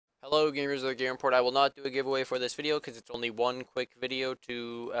Hello gamers of the Game Report. I will not do a giveaway for this video because it's only one quick video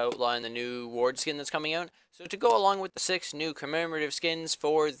to outline the new ward skin that's coming out. So to go along with the 6 new commemorative skins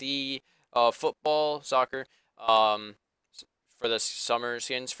for the soccer, for the summer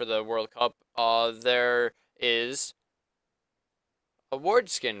skins for the World Cup, there is a ward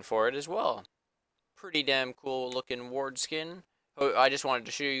skin for it as well. Pretty damn cool looking ward skin. I just wanted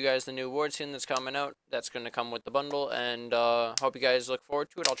to show you guys the new ward skin that's coming out. That's going to come with the bundle, and hope you guys look forward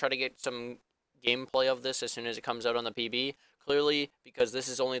to it. I'll try to get some gameplay of this as soon as it comes out on the PBE. Clearly, because this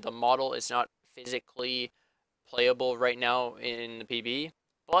is only the model, it's not physically playable right now in the PBE.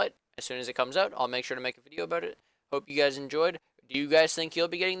 But as soon as it comes out, I'll make sure to make a video about it. Hope you guys enjoyed. Do you guys think you'll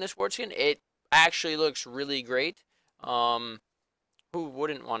be getting this ward skin? It actually looks really great. Who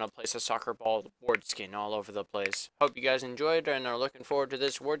wouldn't want to place a soccer ball ward skin all over the place? Hope you guys enjoyed and are looking forward to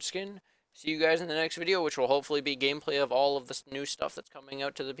this ward skin. See you guys in the next video, which will hopefully be gameplay of all of this new stuff that's coming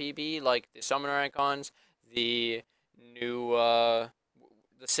out to the PBE, like the summoner icons, the new, the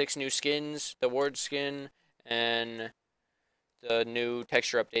 6 new skins, the ward skin, and the new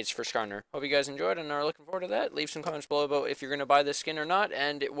texture updates for Skarner. Hope you guys enjoyed and are looking forward to that. Leave some comments below about if you're going to buy this skin or not,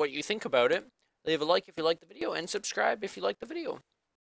 and what you think about it. Leave a like if you like the video, and subscribe if you like the video.